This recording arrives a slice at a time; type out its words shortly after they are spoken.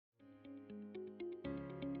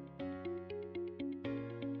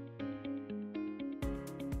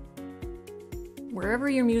Wherever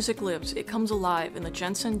your music lives, it comes alive in the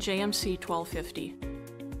Jensen JMC-1250.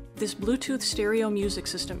 This Bluetooth stereo music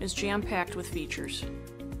system is jam-packed with features.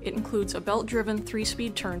 It includes a belt-driven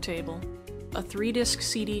 3-speed turntable, a 3-disc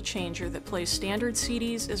CD changer that plays standard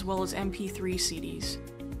CDs as well as MP3 CDs,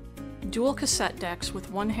 dual cassette decks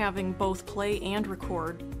with one having both play and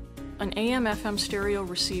record, an AM/FM stereo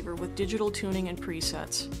receiver with digital tuning and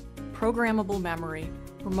presets, programmable memory,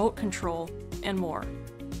 remote control, and more.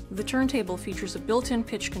 The turntable features a built-in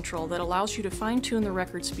pitch control that allows you to fine-tune the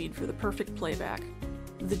record speed for the perfect playback.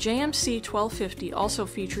 The JMC-1250 also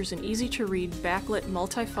features an easy-to-read backlit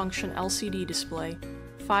multifunction LCD display,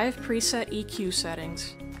 5 preset EQ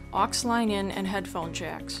settings, aux line in and headphone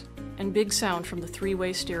jacks, and big sound from the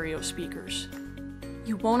 3-way stereo speakers.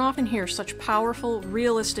 You won't often hear such powerful,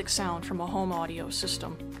 realistic sound from a home audio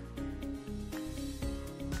system.